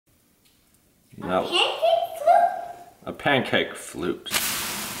No. Pancake flute? A pancake flute.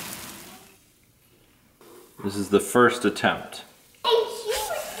 This is the first attempt.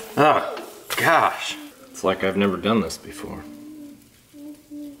 Oh, gosh. It's like I've never done this before.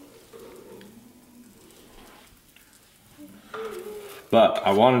 But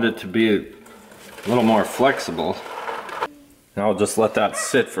I wanted it to be a little more flexible. And I'll just let that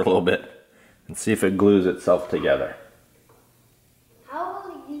sit for a little bit and see if it glues itself together. How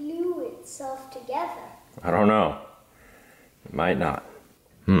will it glue itself together? I don't know. It might not.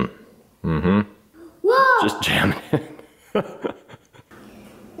 Whoa! Just jam it in.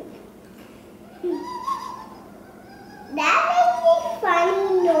 That makes a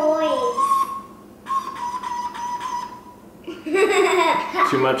funny noise.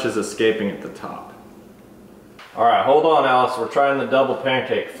 Too much is escaping at the top. Alright, hold on, Alice. We're trying the double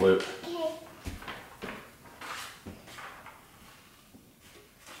pancake flute.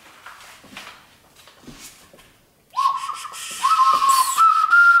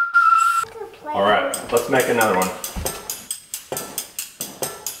 Okay. Alright, let's make another one.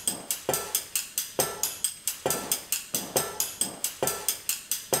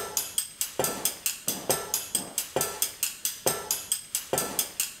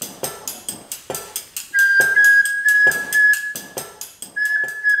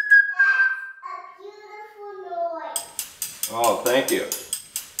 Oh, thank you.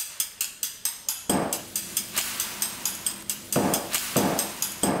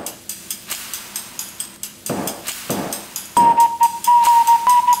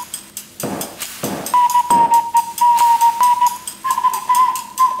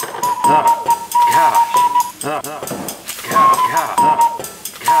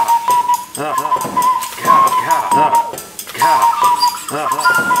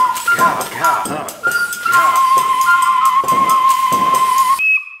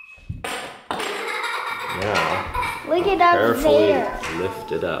 Look it up Carefully there.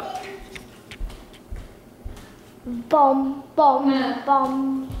 lift it up. Bum bum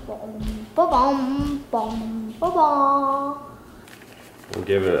bum bum bum bum bum bum. We'll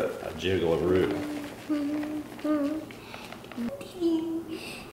give it a jiggle-a-roo.